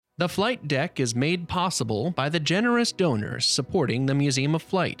The Flight Deck is made possible by the generous donors supporting the Museum of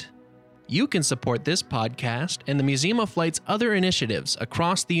Flight. You can support this podcast and the Museum of Flight's other initiatives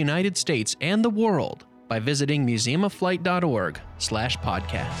across the United States and the world by visiting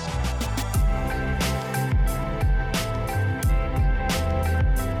museumofflight.org/podcast.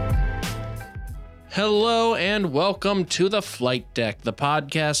 Hello and welcome to The Flight Deck, the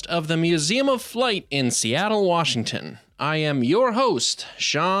podcast of the Museum of Flight in Seattle, Washington. I am your host,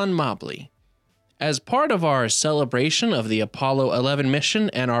 Sean Mobley. As part of our celebration of the Apollo 11 mission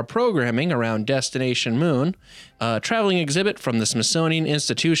and our programming around Destination Moon, a traveling exhibit from the Smithsonian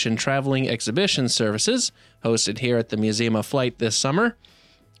Institution Traveling Exhibition Services, hosted here at the Museum of Flight this summer,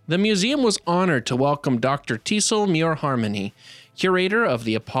 the museum was honored to welcome Dr. Teasel Muir-Harmony, curator of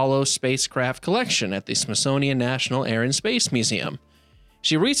the Apollo spacecraft collection at the Smithsonian National Air and Space Museum.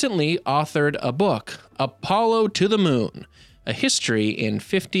 She recently authored a book, Apollo to the Moon, a history in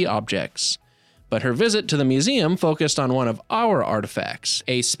 50 objects. But her visit to the museum focused on one of our artifacts,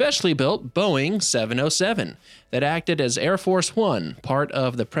 a specially built Boeing 707 that acted as Air Force One, part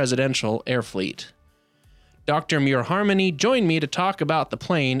of the Presidential Air Fleet. Dr. Muir-Harmony joined me to talk about the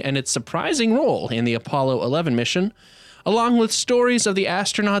plane and its surprising role in the Apollo 11 mission, along with stories of the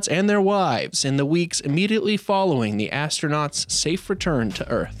astronauts and their wives in the weeks immediately following the astronauts' safe return to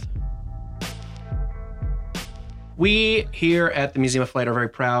Earth. We here at the Museum of Flight are very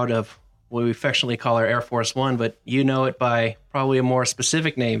proud of what we affectionately call our Air Force One, but you know it by probably a more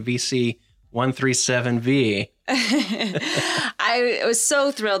specific name, VC-137V. I was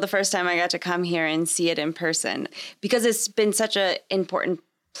so thrilled the first time I got to come here and see it in person because it's been such an important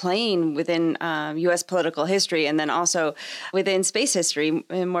plane within U.S. political history and then also within space history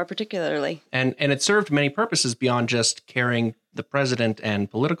more particularly. And it served many purposes beyond just carrying the president and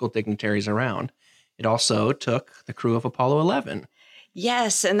political dignitaries around. It also took the crew of Apollo 11.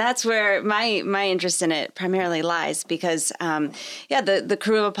 Yes, and that's where my interest in it primarily lies because, the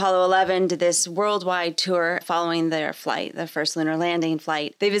crew of Apollo 11 did this worldwide tour following their flight, the first lunar landing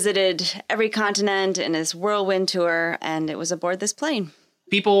flight. They visited every continent in this whirlwind tour, and it was aboard this plane.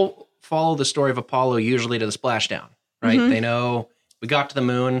 People follow the story of Apollo usually to the splashdown, right? Mm-hmm. They know we got to the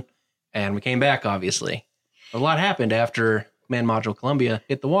moon and we came back, obviously. But a lot happened after Command Module Columbia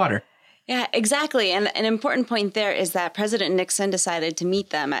hit the water. Yeah, exactly. And an important point there is that President Nixon decided to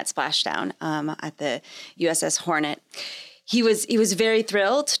meet them at splashdown at the USS Hornet. He was very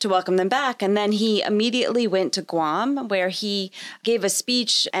thrilled to welcome them back. And then he immediately went to Guam, where he gave a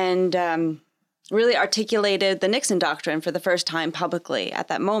speech and really articulated the Nixon Doctrine for the first time publicly at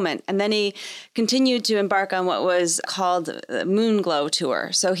that moment. And then he continued to embark on what was called the Moonglow Tour.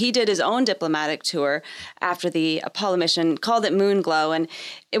 So he did his own diplomatic tour after the Apollo mission, called it Moonglow. And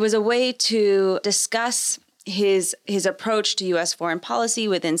it was a way to discuss his approach to U.S. foreign policy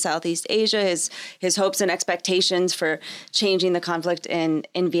within Southeast Asia, his hopes and expectations for changing the conflict in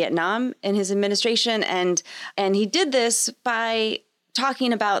Vietnam in his administration. And he did this by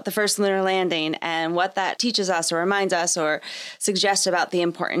talking about the first lunar landing and what that teaches us or reminds us or suggests about the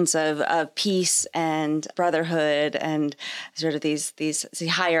importance of peace and brotherhood and sort of these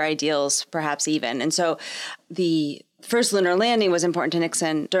higher ideals, perhaps even. And so the first lunar landing was important to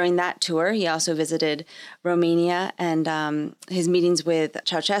Nixon during that tour. He also visited Romania, and his meetings with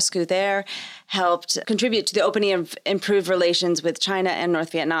Ceausescu there helped contribute to the opening of improved relations with China and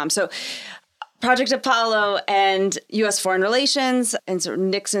North Vietnam. So Project Apollo and U.S. foreign relations and sort of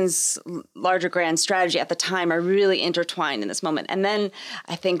Nixon's larger grand strategy at the time are really intertwined in this moment. And then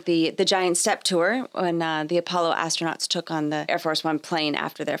I think the Giant Step Tour, when the Apollo astronauts took on the Air Force One plane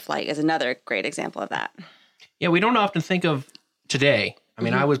after their flight, is another great example of that. Yeah, we don't often think of today. I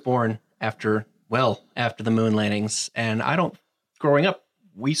mean, I was born after the moon landings, and growing up,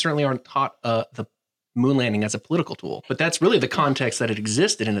 we certainly aren't taught the moon landing as a political tool, but that's really the context that it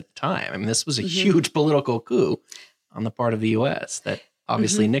existed in at the time. I mean, this was a huge political coup on the part of the U.S. that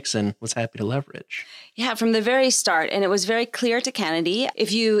obviously Nixon was happy to leverage. Yeah, from the very start. And it was very clear to Kennedy.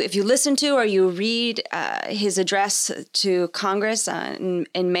 If you listen to or you read his address to Congress in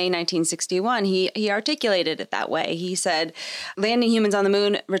May 1961, he articulated it that way. He said landing humans on the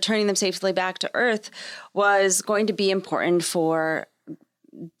moon, returning them safely back to Earth was going to be important for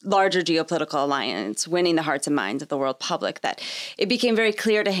larger geopolitical alliance, winning the hearts and minds of the world public, that it became very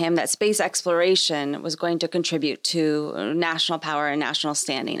clear to him that space exploration was going to contribute to national power and national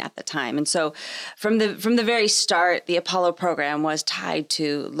standing at the time. And so from the very start, the Apollo program was tied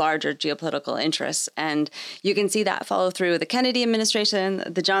to larger geopolitical interests. And you can see that follow through the Kennedy administration,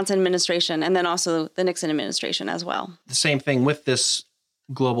 the Johnson administration, and then also the Nixon administration as well. The same thing with this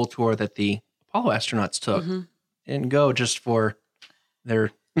global tour that the Apollo astronauts took. Didn't go just for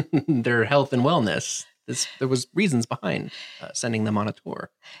their their health and wellness. There was reasons behind sending them on a tour.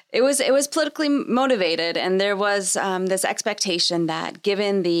 It was politically motivated, and there was this expectation that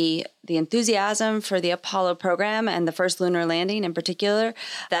given the enthusiasm for the Apollo program and the first lunar landing in particular,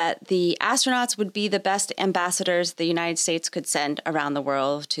 that the astronauts would be the best ambassadors the United States could send around the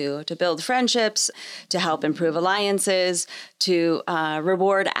world to build friendships, to help improve alliances, to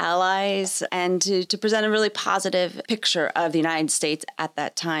reward allies, and to present a really positive picture of the United States at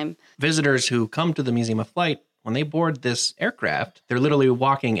that time. Visitors who come to the Museum of Flight, when they board this aircraft, they're literally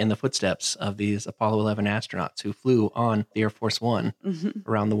walking in the footsteps of these Apollo 11 astronauts who flew on the Air Force One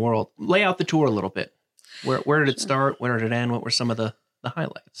around the world. Lay out the tour a little bit. Where did it start? Where did it end? What were some of the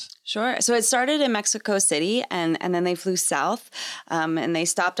highlights? Sure. So it started in Mexico City, and then they flew south, and they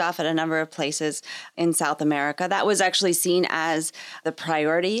stopped off at a number of places in South America. That was actually seen as the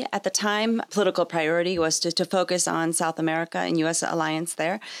priority at the time. Political priority was to focus on South America and U.S. alliance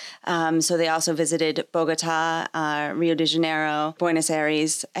there. So they also visited Bogota, Rio de Janeiro, Buenos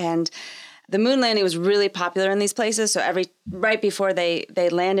Aires, and the moon landing was really popular in these places. So right before they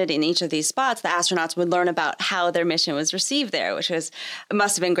landed in each of these spots, the astronauts would learn about how their mission was received there, which it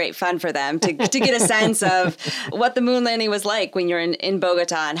must have been great fun for them to get a sense of what the moon landing was like when you're in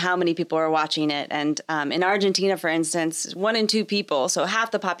Bogota and how many people are watching it. And in Argentina, for instance, 1 in 2 people, so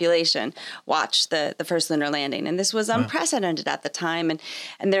half the population, watched the first lunar landing. And this was unprecedented at the time.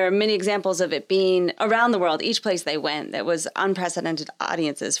 And there are many examples of it being around the world, each place they went, that was unprecedented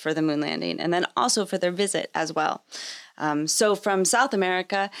audiences for the moon landing, and then also for their visit as well. So from South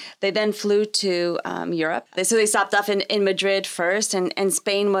America, they then flew to Europe. So they stopped off in Madrid first, and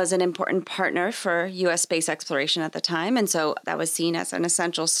Spain was an important partner for U.S. space exploration at the time, and so that was seen as an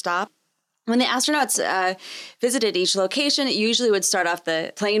essential stop. When the astronauts visited each location, it usually would start off,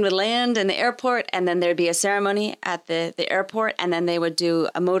 the plane would land in the airport, and then there'd be a ceremony at the airport, and then they would do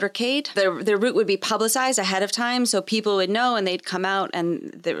a motorcade. Their route would be publicized ahead of time, so people would know, and they'd come out,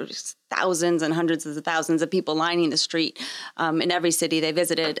 and there was thousands and hundreds of thousands of people lining the street in every city they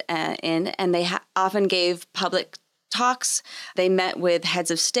visited and they often gave public talks. They met with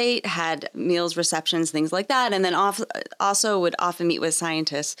heads of state, had meals, receptions, things like that, and then also would often meet with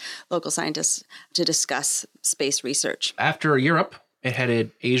scientists, local scientists, to discuss space research. After Europe, it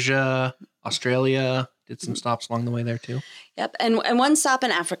headed Asia, Australia, did some stops along the way there too. Yep, and one stop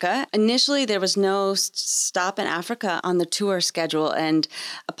in Africa. Initially, there was no stop in Africa on the tour schedule, and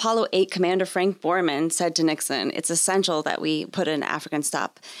Apollo 8 Commander Frank Borman said to Nixon, it's essential that we put an African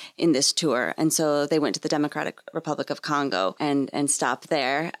stop in this tour. And so they went to the Democratic Republic of Congo and stopped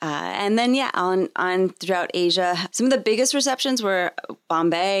there. And then, on throughout Asia. Some of the biggest receptions were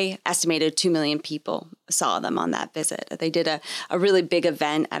Bombay. Estimated 2 million people saw them on that visit. They did a really big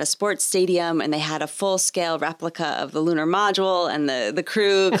event at a sports stadium, and they had a full-scale replica of the lunar module, and the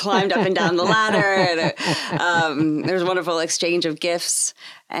crew climbed up and down the ladder. And, there was a wonderful exchange of gifts,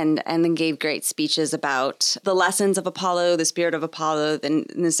 and then gave great speeches about the lessons of Apollo, the spirit of Apollo, the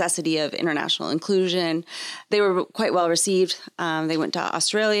necessity of international inclusion. They were quite well received. They went to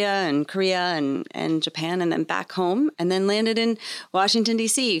Australia and Korea and Japan, and then back home, and then landed in Washington,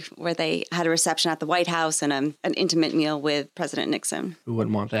 D.C., where they had a reception at the White House and an intimate meal with President Nixon. Who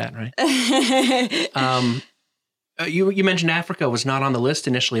wouldn't want that, right? You mentioned Africa was not on the list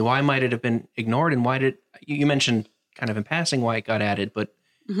initially. Why might it have been ignored, and why did you mentioned kind of in passing why it got added, but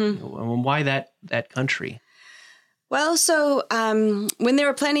why that country? Well, so when they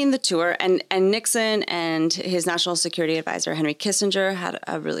were planning the tour, and Nixon and his national security advisor, Henry Kissinger, had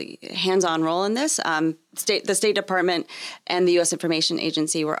a really hands-on role in this. The State Department and the U.S. Information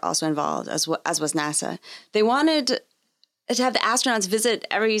Agency were also involved, as was NASA. They wanted to have the astronauts visit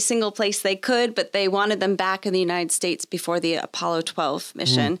every single place they could, but they wanted them back in the United States before the Apollo 12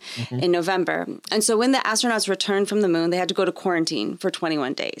 mission in November. And so when the astronauts returned from the moon, they had to go to quarantine for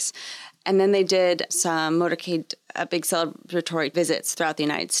 21 days. And then they did some motorcade, big celebratory visits throughout the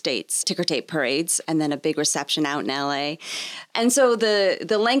United States, ticker tape parades, and then a big reception out in L.A. And so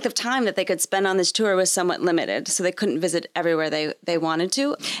the length of time that they could spend on this tour was somewhat limited, so they couldn't visit everywhere they wanted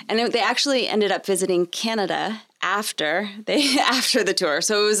to. And they actually ended up visiting Canada after the tour.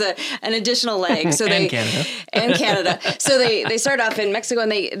 So it was an additional leg. So Canada. So they started off in Mexico,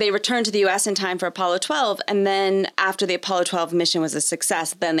 and they returned to the U.S. in time for Apollo 12. And then after the Apollo 12 mission was a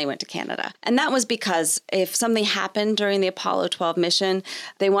success, then they went to Canada. And that was because if something happened during the Apollo 12 mission,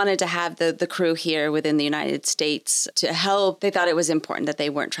 they wanted to have the crew here within the United States to help. They thought it was important that they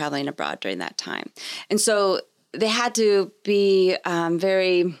weren't traveling abroad during that time. And so they had to be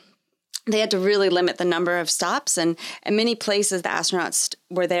very they had to really limit the number of stops, and in many places the astronauts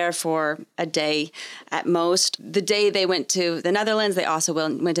were there for a day at most. The day they went to the Netherlands, they also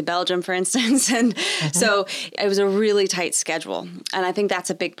went to Belgium, for instance. And so it was a really tight schedule. And I think that's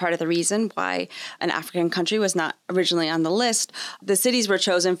a big part of the reason why an African country was not originally on the list. The cities were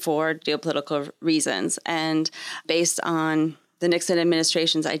chosen for geopolitical reasons and based on the Nixon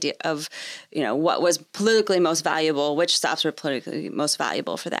administration's idea of, what was politically most valuable, which stops were politically most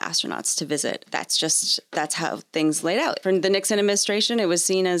valuable for the astronauts to visit. That's how things laid out. For the Nixon administration, it was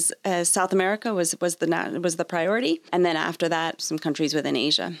seen as South America was the priority, and then after that, some countries within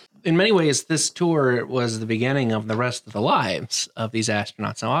Asia. In many ways, this tour was the beginning of the rest of the lives of these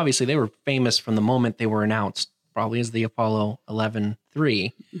astronauts. Now, obviously, they were famous from the moment they were announced, probably as the Apollo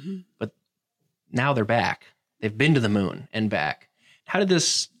 11-3, but now they're back. They've been to the moon and back. How did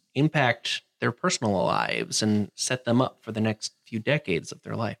this impact their personal lives and set them up for the next few decades of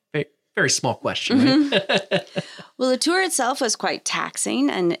their life? Very small question, right? Well, the tour itself was quite taxing.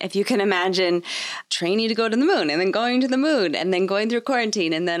 And if you can imagine training to go to the moon and then going to the moon and then going through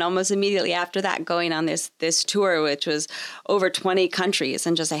quarantine and then almost immediately after that going on this tour, which was over 20 countries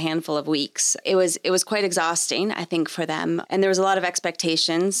in just a handful of weeks. It was quite exhausting, I think, for them. And there was a lot of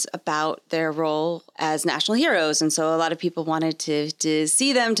expectations about their role as national heroes. And so a lot of people wanted to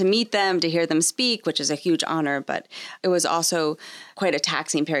see them, to meet them, to hear them speak, which is a huge honor. But it was also quite a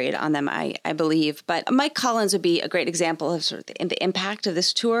taxing period on them, I believe. But Mike Collins would be a great example of sort of the impact of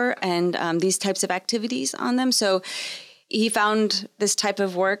this tour and these types of activities on them. So he found this type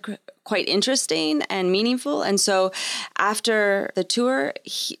of work quite interesting and meaningful. And so after the tour,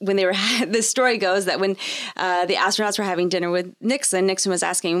 when they were, the story goes that when the astronauts were having dinner with Nixon was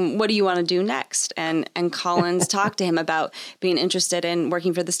asking, what do you want to do next? And Collins talked to him about being interested in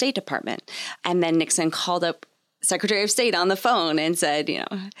working for the State Department. And then Nixon called up Secretary of State on the phone and said,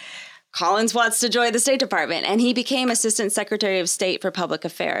 Collins wants to join the State Department. And he became Assistant Secretary of State for Public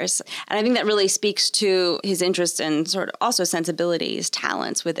Affairs. And I think that really speaks to his interest and sort of also sensibilities,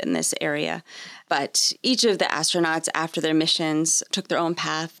 talents within this area. But each of the astronauts after their missions took their own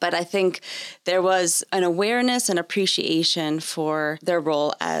path. But I think there was an awareness and appreciation for their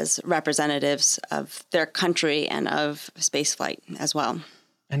role as representatives of their country and of spaceflight as well.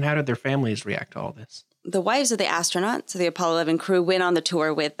 And how did their families react to all this? The wives of the astronauts, the Apollo 11 crew, went on the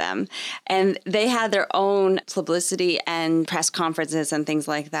tour with them. And they had their own publicity and press conferences and things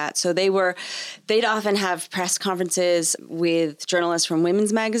like that. So they'd often have press conferences with journalists from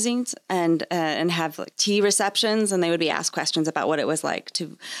women's magazines and have like tea receptions. And they would be asked questions about what it was like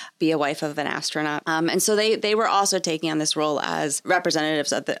to be a wife of an astronaut. And so they were also taking on this role as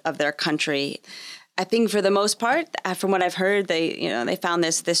representatives of their country. I think for the most part, from what I've heard, they found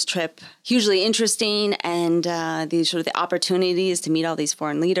this trip hugely interesting, and the opportunities to meet all these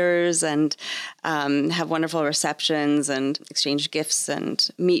foreign leaders and have wonderful receptions and exchange gifts and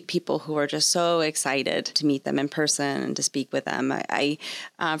meet people who are just so excited to meet them in person and to speak with them. I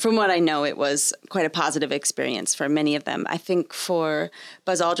from what I know, it was quite a positive experience for many of them. I think for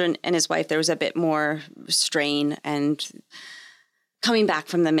Buzz Aldrin and his wife, there was a bit more strain and coming back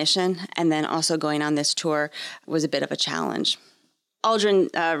from the mission and then also going on this tour was a bit of a challenge.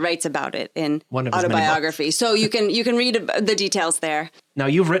 Aldrin writes about it in one of his autobiography, so you can read the details there. Now,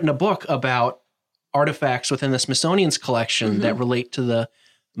 you've written a book about artifacts within the Smithsonian's collection that relate to the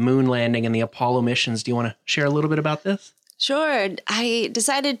moon landing and the Apollo missions. Do you want to share a little bit about this? Sure. I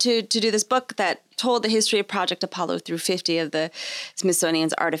decided to do this book that told the history of Project Apollo through 50 of the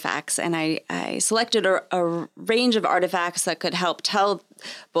Smithsonian's artifacts. And I selected a range of artifacts that could help tell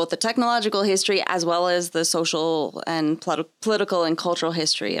both the technological history as well as the social and political and cultural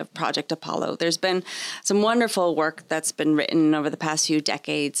history of Project Apollo. There's been some wonderful work that's been written over the past few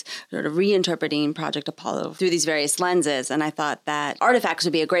decades, sort of reinterpreting Project Apollo through these various lenses. And I thought that artifacts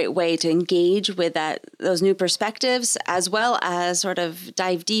would be a great way to engage with those new perspectives, as well as sort of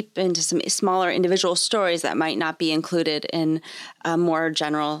dive deep into some smaller individual stories that might not be included in a more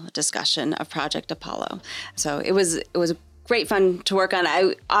general discussion of Project Apollo. So it was great fun to work on.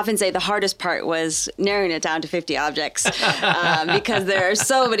 I often say the hardest part was narrowing it down to 50 objects because there are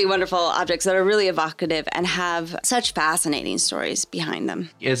so many wonderful objects that are really evocative and have such fascinating stories behind them.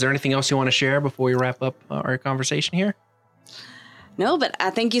 Is there anything else you want to share before we wrap up our conversation here? No, but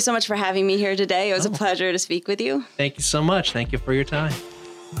thank you so much for having me here today. It was a pleasure to speak with you. Thank you so much. Thank you for your time.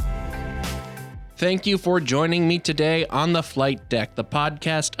 Thank you for joining me today on The Flight Deck, the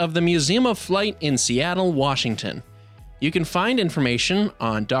podcast of the Museum of Flight in Seattle, Washington. You can find information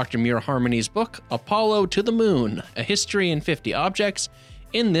on Dr. Muir Harmony's book, Apollo to the Moon, A History in 50 Objects,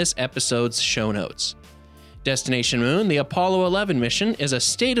 in this episode's show notes. Destination Moon, the Apollo 11 mission, is a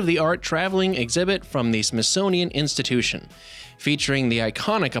state-of-the-art traveling exhibit from the Smithsonian Institution, featuring the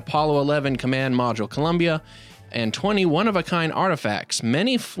iconic Apollo 11 Command Module Columbia and 20 one-of-a-kind artifacts,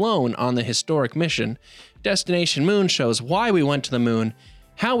 many flown on the historic mission. Destination Moon shows why we went to the moon,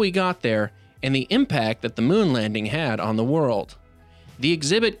 how we got there, and the impact that the moon landing had on the world. The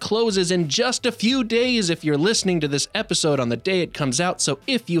exhibit closes in just a few days if you're listening to this episode on the day it comes out, so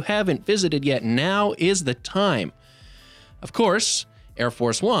if you haven't visited yet, now is the time. Of course, Air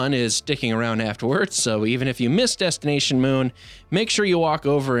Force One is sticking around afterwards, so even if you miss Destination Moon, make sure you walk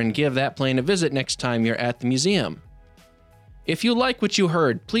over and give that plane a visit next time you're at the museum. If you like what you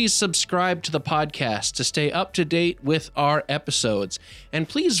heard, please subscribe to the podcast to stay up to date with our episodes, and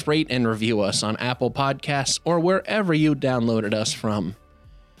please rate and review us on Apple Podcasts or wherever you downloaded us from.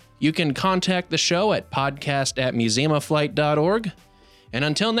 You can contact the show at podcast@museumofflight.org. And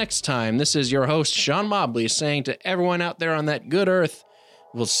until next time, this is your host, Sean Mobley, saying to everyone out there on that good earth,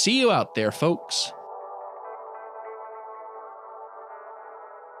 we'll see you out there, folks.